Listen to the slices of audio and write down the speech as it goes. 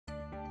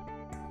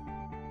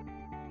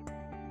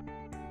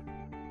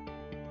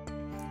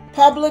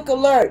Public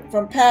alert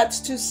from Pat's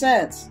 2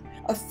 cents.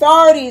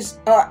 Authorities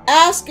are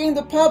asking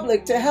the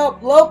public to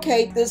help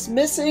locate this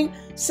missing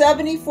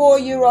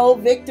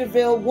 74-year-old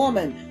Victorville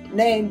woman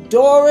named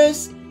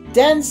Dorris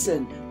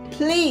Denson.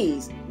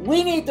 Please,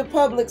 we need the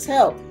public's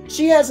help.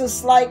 She has a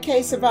slight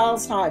case of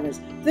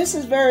Alzheimer's. This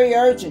is very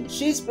urgent.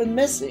 She's been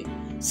missing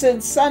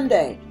since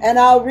Sunday, and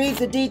I'll read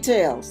the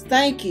details.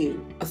 Thank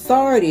you.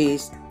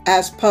 Authorities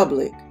ask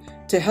public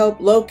to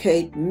help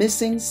locate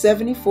missing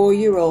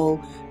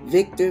 74-year-old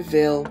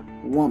Victorville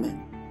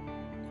woman.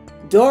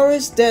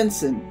 Dorris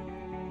Denson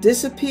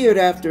disappeared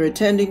after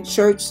attending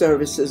church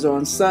services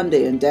on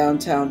Sunday in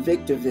downtown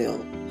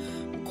Victorville.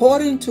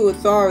 According to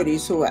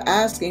authorities who are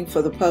asking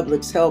for the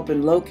public's help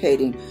in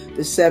locating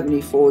the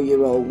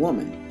 74-year-old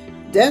woman,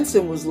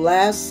 Denson was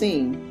last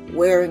seen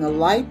wearing a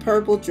light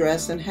purple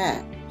dress and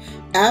hat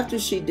after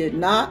she did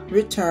not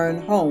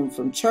return home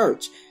from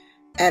church,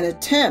 and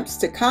attempts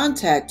to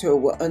contact her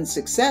were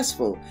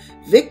unsuccessful.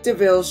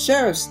 Victorville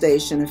Sheriff's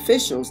Station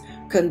officials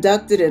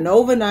conducted an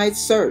overnight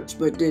search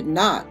but did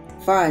not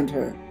find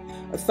her.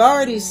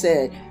 Authorities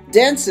said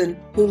Denson,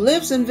 who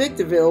lives in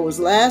Victorville, was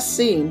last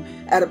seen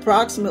at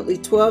approximately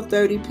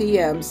 12:30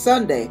 p.m.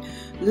 Sunday,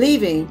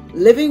 leaving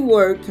Living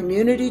Word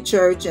Community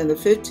Church in the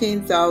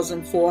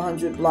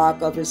 15,400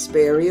 block of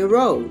Hesperia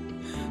Road.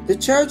 The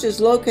church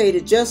is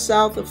located just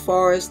south of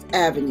Forest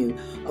Avenue,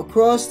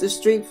 across the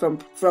street from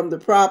the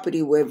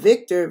property where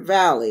Victor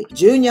Valley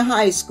Junior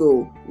High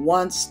School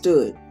once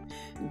stood.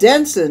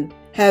 Denson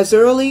has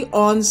early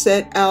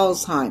onset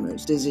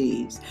Alzheimer's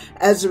disease.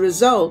 As a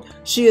result,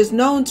 she is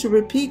known to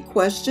repeat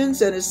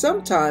questions and is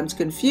sometimes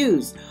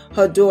confused,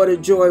 her daughter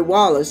Joy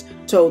Wallace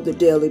told the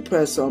Daily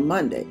Press on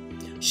Monday.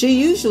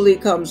 She usually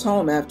comes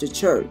home after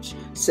church,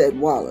 said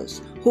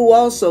Wallace, who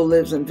also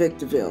lives in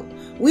Victorville.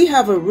 We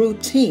have a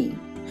routine,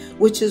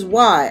 which is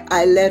why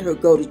I let her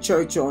go to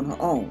church on her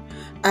own.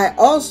 I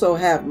also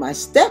have my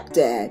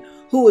stepdad,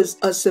 who is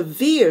a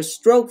severe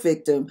stroke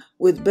victim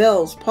with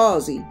Bell's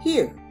palsy,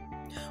 here.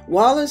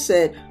 Wallace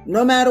said,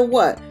 no matter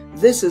what,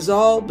 this is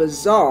all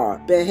bizarre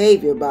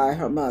behavior by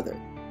her mother.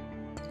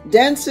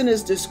 Denson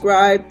is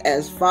described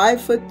as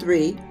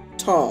 5'3"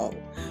 tall,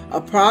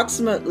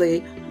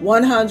 approximately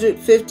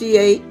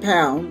 158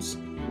 pounds,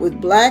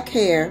 with black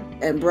hair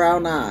and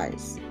brown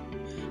eyes.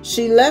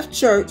 She left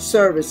church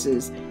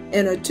services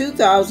in a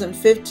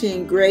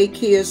 2015 gray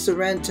Kia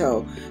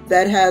Sorento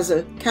that has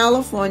a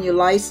California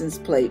license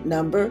plate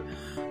number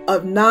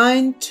of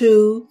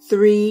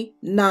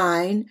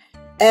 9239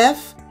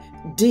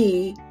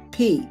 FDP.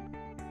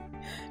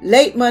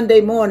 Late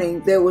Monday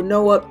morning, there were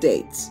no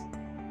updates.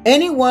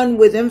 Anyone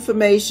with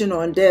information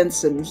on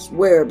Denson's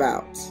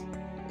whereabouts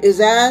is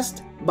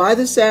asked by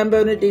the San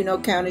Bernardino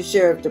County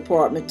Sheriff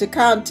Department to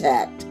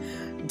contact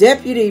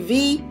Deputy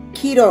V.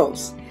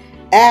 Quitos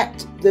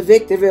at the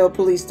Victorville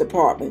Police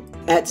Department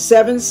at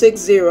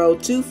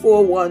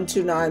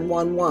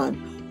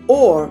 760-241-2911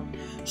 or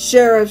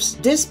Sheriff's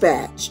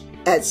Dispatch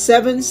at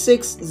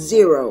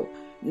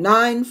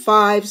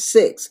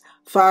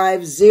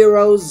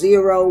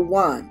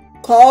 760-956-5001.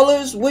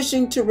 Callers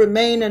wishing to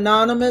remain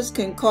anonymous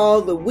can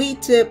call the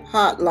WeTip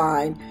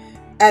hotline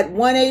at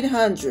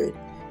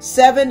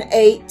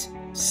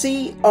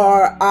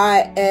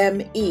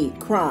 1-800-78-CRIME,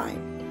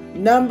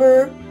 crime.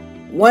 Number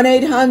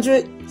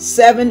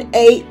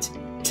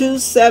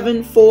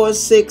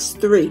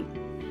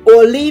 1-800-78-27463,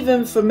 or leave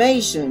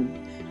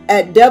information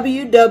at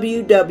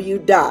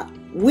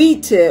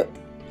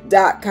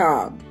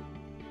www.wetip.com.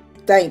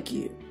 Thank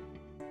you.